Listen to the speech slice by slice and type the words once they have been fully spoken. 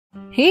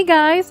Hey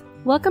guys!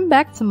 Welcome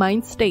back to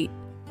Mind State,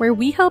 where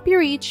we help you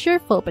reach your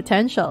full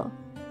potential.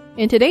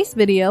 In today's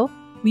video,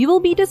 we will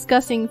be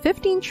discussing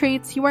 15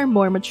 traits you are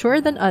more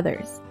mature than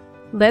others.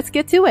 Let's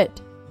get to it!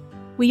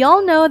 We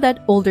all know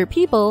that older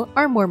people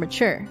are more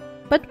mature,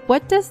 but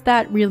what does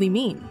that really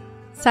mean?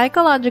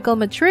 Psychological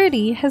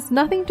maturity has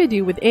nothing to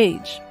do with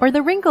age or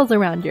the wrinkles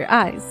around your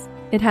eyes.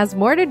 It has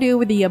more to do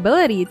with the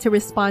ability to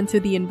respond to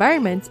the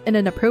environment in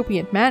an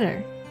appropriate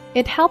manner.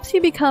 It helps you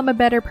become a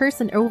better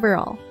person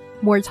overall,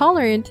 more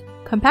tolerant,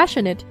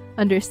 compassionate,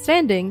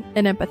 understanding,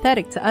 and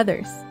empathetic to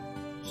others.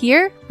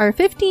 Here are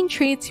 15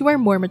 traits you are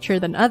more mature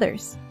than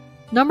others.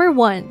 Number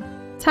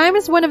 1. Time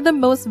is one of the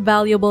most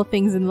valuable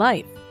things in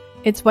life.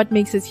 It's what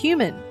makes us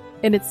human,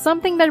 and it's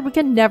something that we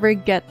can never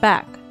get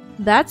back.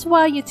 That's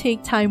why you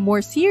take time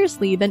more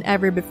seriously than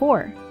ever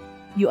before.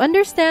 You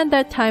understand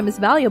that time is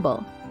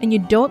valuable, and you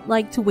don't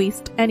like to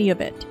waste any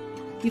of it.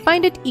 You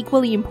find it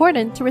equally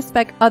important to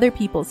respect other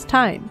people's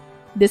time.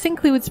 This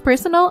includes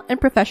personal and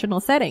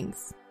professional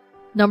settings.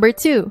 Number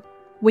 2.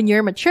 When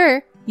you're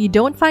mature, you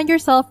don't find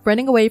yourself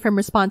running away from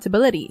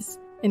responsibilities.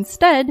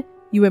 Instead,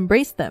 you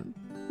embrace them.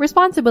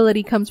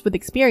 Responsibility comes with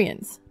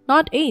experience,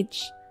 not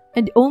age,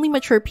 and only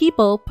mature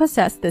people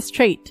possess this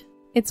trait.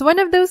 It's one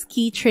of those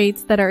key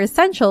traits that are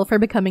essential for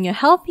becoming a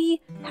healthy,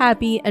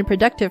 happy, and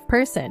productive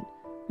person.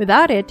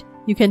 Without it,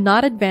 you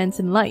cannot advance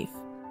in life.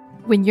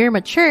 When you're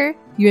mature,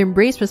 you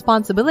embrace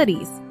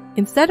responsibilities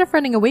instead of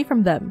running away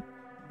from them.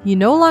 You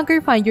no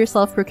longer find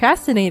yourself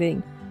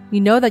procrastinating.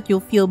 You know that you'll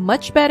feel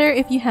much better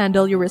if you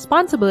handle your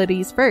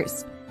responsibilities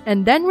first,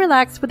 and then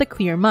relax with a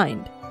clear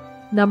mind.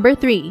 Number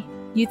 3.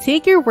 You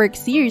take your work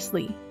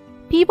seriously.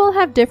 People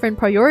have different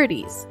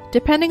priorities,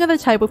 depending on the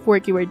type of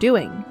work you are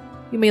doing.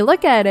 You may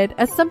look at it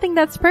as something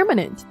that's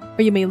permanent,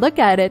 or you may look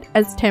at it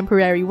as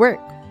temporary work.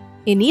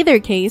 In either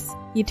case,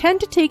 you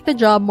tend to take the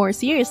job more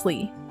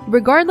seriously,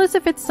 regardless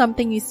if it's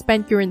something you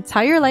spent your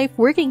entire life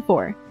working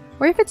for,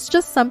 or if it's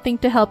just something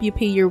to help you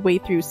pay your way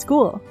through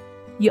school.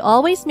 You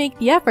always make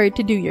the effort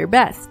to do your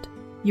best.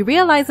 You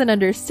realize and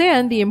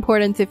understand the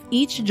importance of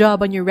each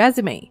job on your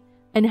resume,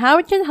 and how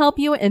it can help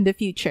you in the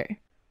future.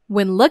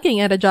 When looking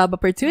at a job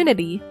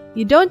opportunity,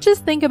 you don't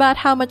just think about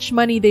how much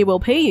money they will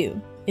pay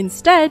you.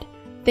 Instead,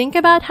 think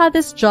about how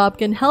this job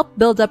can help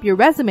build up your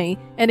resume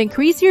and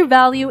increase your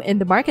value in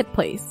the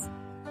marketplace.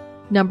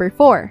 Number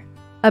 4.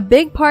 A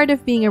big part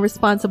of being a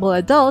responsible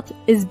adult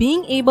is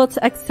being able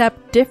to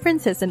accept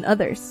differences in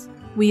others.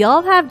 We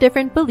all have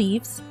different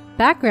beliefs,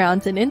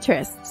 backgrounds, and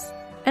interests,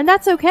 and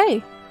that's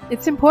okay.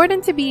 It's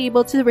important to be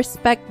able to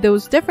respect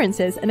those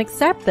differences and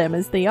accept them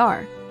as they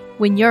are.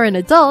 When you're an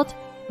adult,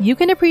 you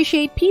can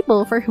appreciate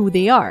people for who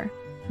they are,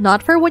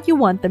 not for what you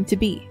want them to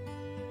be.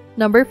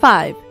 Number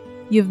 5.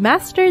 You've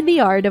mastered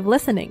the art of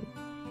listening.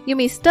 You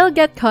may still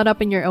get caught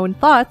up in your own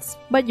thoughts,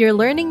 but you're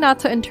learning not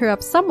to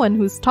interrupt someone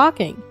who's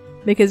talking.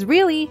 Because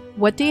really,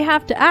 what do you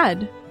have to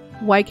add?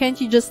 Why can't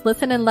you just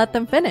listen and let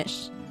them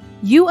finish?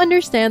 You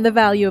understand the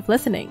value of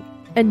listening,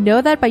 and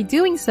know that by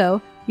doing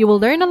so, you will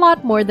learn a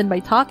lot more than by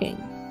talking.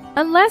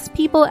 Unless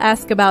people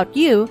ask about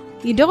you,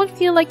 you don't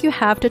feel like you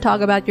have to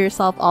talk about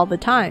yourself all the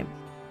time.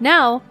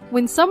 Now,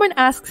 when someone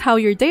asks how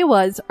your day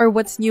was or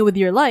what's new with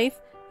your life,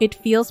 it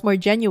feels more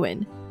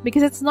genuine,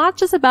 because it's not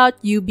just about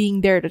you being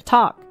there to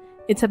talk,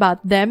 it's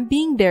about them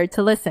being there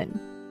to listen.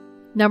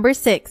 Number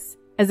 6.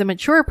 As a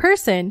mature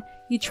person,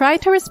 you try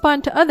to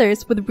respond to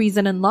others with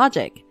reason and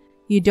logic.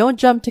 You don't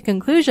jump to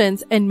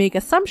conclusions and make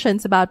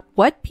assumptions about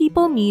what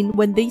people mean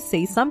when they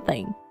say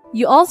something.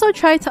 You also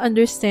try to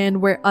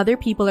understand where other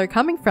people are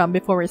coming from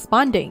before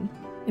responding.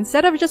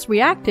 Instead of just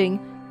reacting,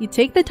 you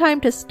take the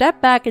time to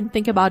step back and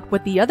think about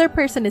what the other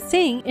person is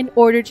saying in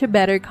order to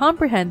better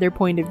comprehend their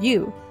point of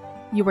view.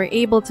 You are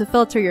able to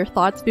filter your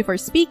thoughts before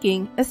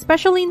speaking,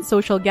 especially in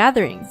social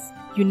gatherings.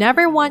 You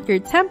never want your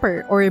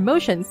temper or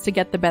emotions to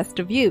get the best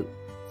of you.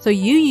 So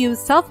you use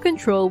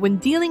self-control when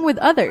dealing with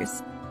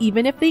others,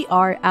 even if they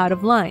are out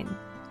of line.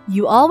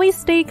 You always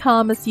stay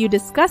calm as you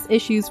discuss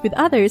issues with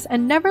others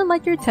and never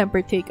let your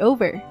temper take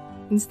over.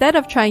 Instead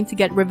of trying to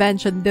get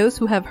revenge on those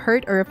who have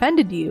hurt or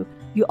offended you,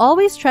 you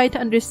always try to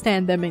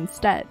understand them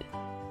instead.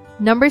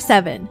 Number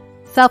 7.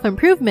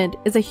 Self-improvement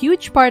is a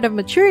huge part of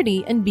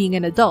maturity and being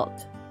an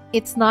adult.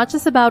 It's not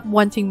just about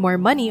wanting more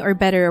money or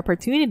better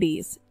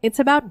opportunities. It's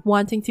about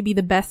wanting to be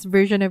the best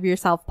version of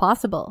yourself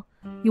possible.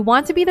 You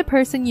want to be the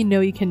person you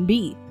know you can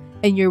be,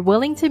 and you're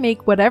willing to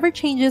make whatever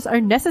changes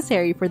are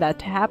necessary for that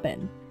to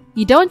happen.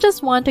 You don't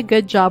just want a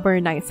good job or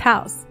a nice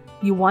house.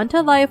 You want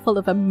a life full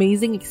of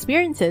amazing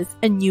experiences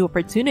and new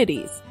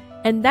opportunities,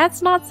 and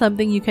that's not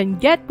something you can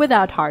get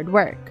without hard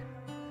work.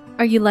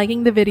 Are you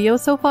liking the video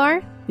so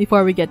far?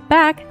 Before we get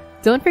back,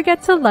 don't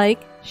forget to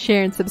like,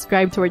 share, and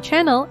subscribe to our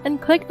channel,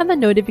 and click on the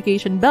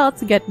notification bell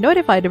to get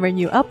notified of our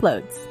new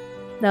uploads.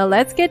 Now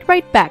let's get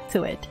right back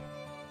to it.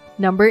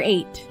 Number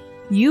 8.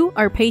 You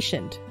are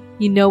patient.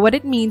 You know what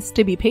it means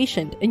to be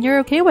patient, and you're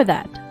okay with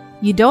that.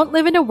 You don't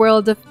live in a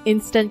world of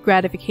instant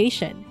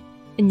gratification,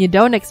 and you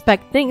don't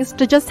expect things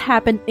to just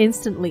happen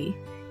instantly.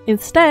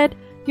 Instead,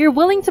 you're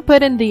willing to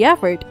put in the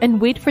effort and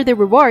wait for the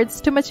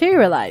rewards to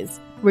materialize.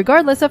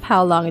 regardless of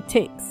how long it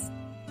takes.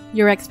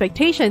 Your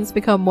expectations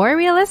become more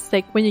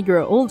realistic when you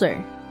grow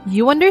older.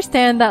 You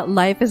understand that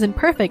life isn't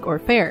perfect or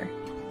fair,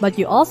 but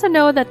you also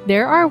know that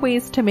there are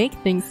ways to make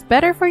things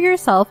better for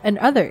yourself and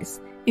others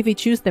if you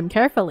choose them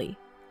carefully.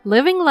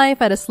 Living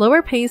life at a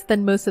slower pace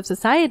than most of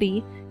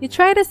society, you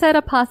try to set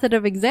a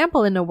positive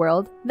example in a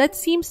world that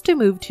seems to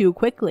move too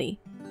quickly.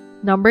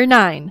 Number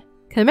 9.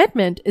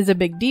 Commitment is a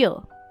big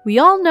deal. We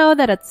all know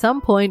that at some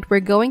point we're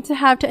going to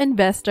have to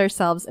invest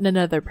ourselves in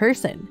another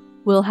person.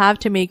 We'll have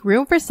to make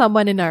room for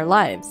someone in our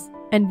lives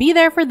and be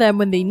there for them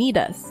when they need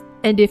us.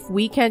 And if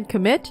we can't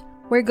commit,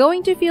 we're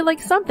going to feel like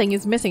something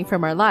is missing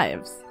from our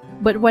lives.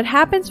 But what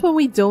happens when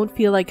we don't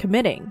feel like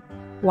committing?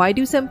 Why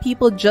do some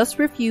people just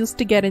refuse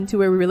to get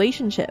into a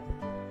relationship?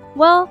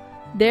 Well,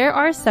 there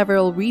are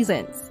several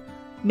reasons.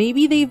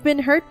 Maybe they've been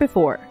hurt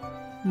before.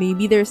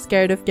 Maybe they're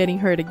scared of getting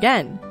hurt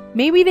again.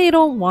 Maybe they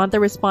don't want the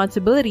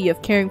responsibility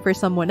of caring for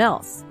someone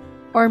else.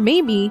 Or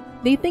maybe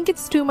they think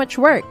it's too much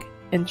work.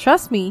 And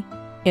trust me,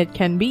 it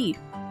can be.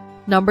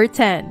 Number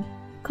 10.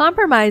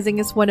 Compromising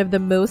is one of the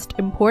most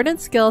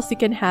important skills you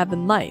can have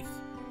in life.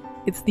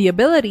 It's the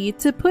ability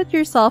to put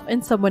yourself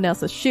in someone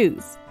else's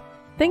shoes.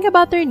 Think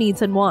about their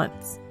needs and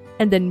wants,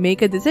 and then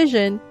make a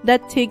decision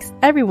that takes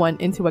everyone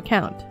into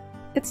account.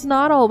 It's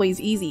not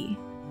always easy.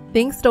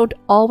 Things don't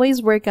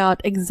always work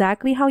out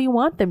exactly how you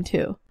want them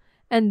to.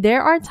 And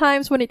there are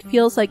times when it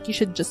feels like you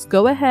should just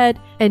go ahead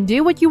and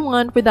do what you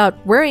want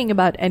without worrying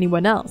about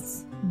anyone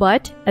else.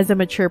 But as a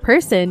mature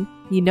person,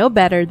 you know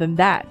better than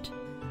that.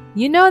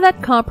 You know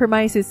that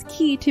compromise is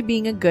key to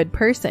being a good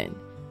person,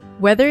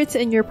 whether it's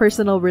in your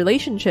personal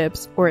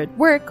relationships or at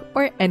work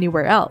or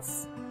anywhere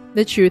else.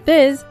 The truth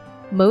is,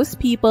 most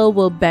people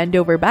will bend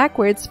over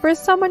backwards for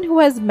someone who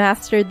has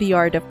mastered the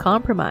art of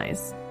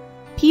compromise.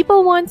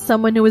 People want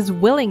someone who is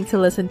willing to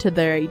listen to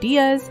their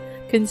ideas,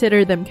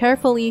 consider them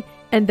carefully,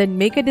 and then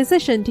make a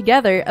decision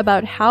together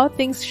about how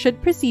things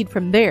should proceed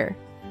from there.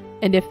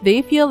 And if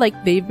they feel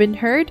like they've been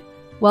heard,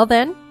 well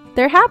then,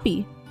 they're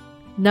happy.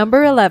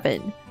 Number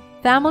 11.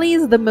 Family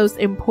is the most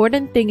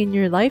important thing in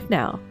your life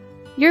now.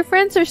 Your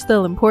friends are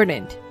still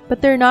important,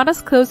 but they're not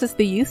as close as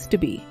they used to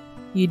be.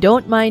 You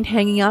don't mind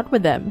hanging out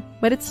with them,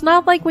 but it's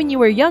not like when you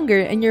were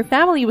younger and your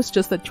family was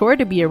just a chore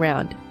to be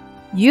around.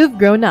 You've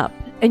grown up,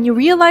 and you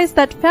realize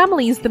that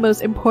family is the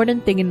most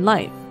important thing in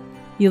life.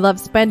 You love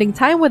spending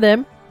time with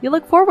them, you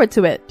look forward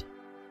to it.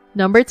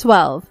 Number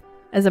 12.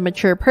 As a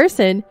mature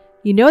person,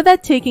 you know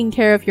that taking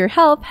care of your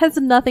health has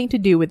nothing to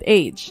do with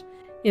age.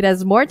 It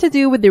has more to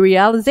do with the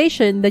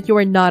realization that you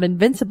are not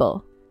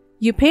invincible.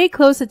 You pay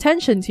close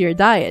attention to your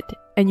diet,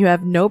 and you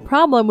have no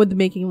problem with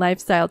making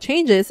lifestyle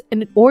changes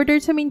in order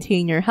to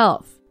maintain your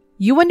health.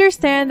 You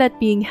understand that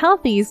being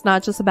healthy is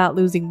not just about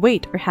losing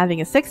weight or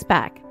having a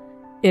six-pack.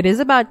 It is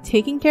about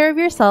taking care of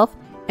yourself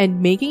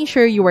and making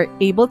sure you are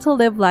able to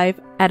live life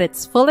at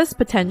its fullest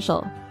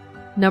potential.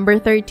 Number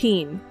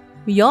 13.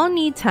 We all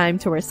need time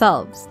to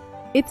ourselves.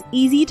 It's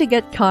easy to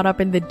get caught up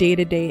in the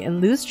day-to-day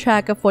and lose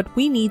track of what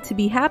we need to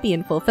be happy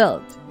and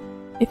fulfilled.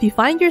 If you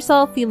find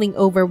yourself feeling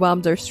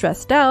overwhelmed or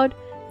stressed out,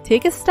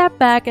 take a step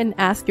back and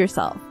ask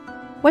yourself,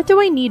 what do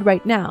I need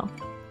right now?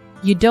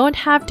 You don't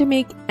have to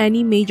make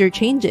any major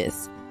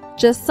changes,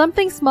 just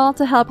something small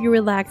to help you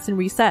relax and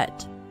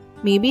reset.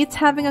 Maybe it's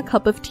having a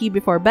cup of tea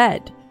before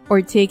bed,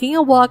 or taking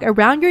a walk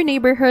around your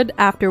neighborhood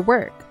after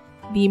work.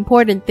 The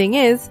important thing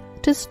is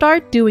to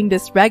start doing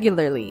this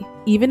regularly,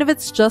 even if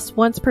it's just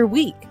once per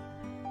week.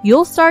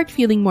 You'll start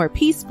feeling more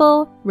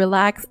peaceful,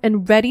 relaxed,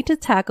 and ready to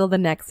tackle the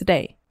next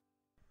day.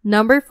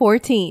 Number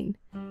 14.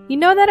 You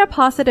know that a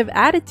positive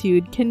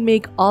attitude can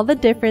make all the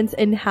difference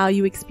in how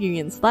you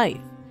experience life.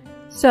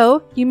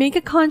 So, you make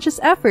a conscious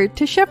effort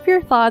to shift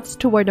your thoughts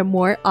toward a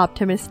more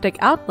optimistic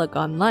outlook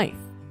on life.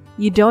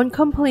 You don't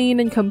complain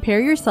and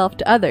compare yourself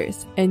to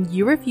others, and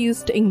you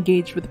refuse to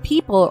engage with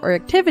people or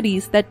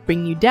activities that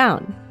bring you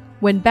down.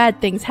 When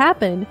bad things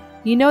happen,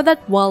 you know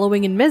that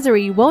wallowing in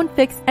misery won't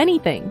fix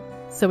anything.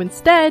 So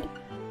instead,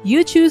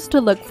 you choose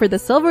to look for the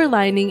silver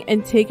lining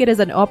and take it as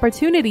an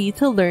opportunity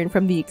to learn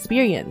from the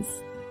experience.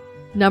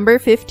 Number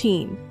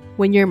 15.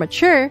 When you're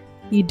mature,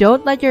 you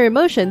don't let your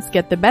emotions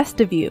get the best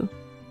of you.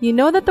 You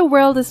know that the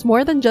world is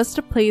more than just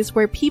a place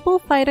where people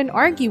fight and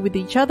argue with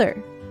each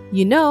other.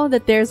 You know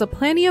that there's a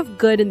plenty of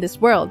good in this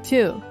world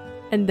too,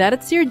 and that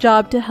it's your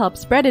job to help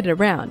spread it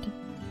around.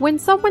 When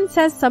someone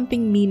says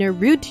something mean or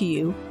rude to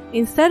you,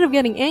 instead of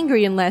getting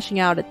angry and lashing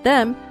out at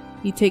them,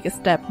 you take a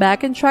step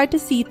back and try to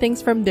see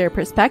things from their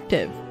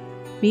perspective.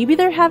 Maybe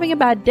they're having a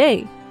bad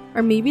day,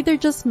 or maybe they're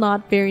just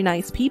not very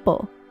nice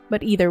people.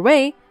 But either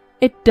way,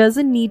 it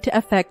doesn't need to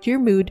affect your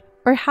mood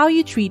or how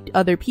you treat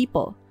other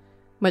people.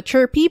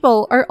 Mature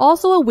people are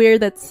also aware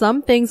that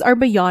some things are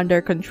beyond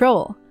our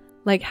control,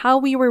 like how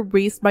we were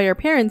raised by our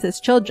parents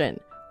as children,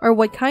 or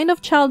what kind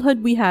of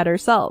childhood we had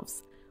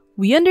ourselves.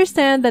 We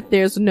understand that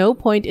there's no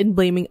point in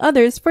blaming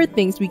others for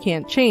things we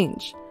can't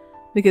change,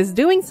 because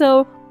doing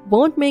so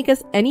won't make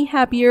us any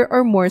happier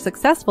or more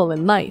successful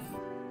in life.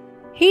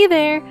 Hey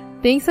there!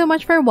 Thanks so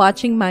much for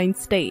watching Mind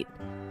State.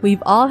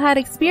 We've all had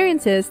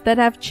experiences that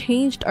have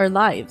changed our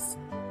lives.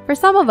 For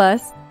some of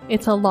us,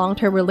 it's a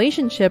long-term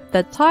relationship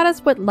that taught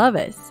us what love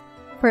is.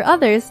 For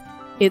others,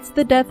 it's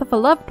the death of a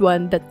loved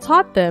one that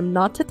taught them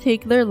not to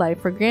take their life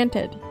for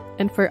granted.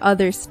 And for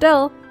others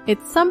still,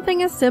 it's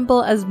something as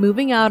simple as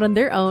moving out on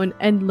their own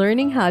and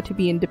learning how to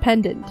be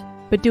independent.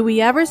 But do we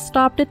ever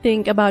stop to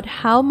think about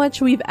how much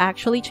we've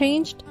actually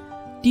changed?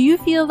 Do you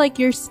feel like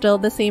you're still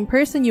the same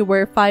person you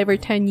were 5 or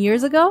 10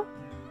 years ago?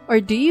 Or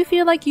do you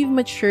feel like you've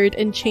matured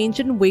and changed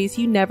in ways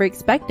you never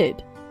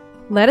expected?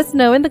 Let us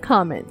know in the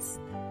comments.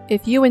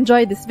 If you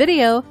enjoyed this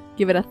video,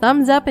 give it a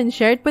thumbs up and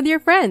share it with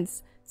your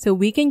friends so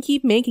we can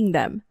keep making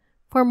them.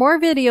 For more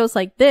videos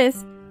like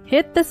this,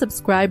 hit the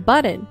subscribe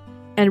button.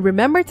 And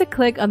remember to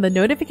click on the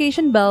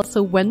notification bell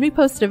so when we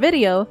post a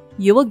video,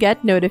 you will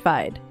get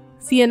notified.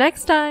 See you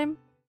next time!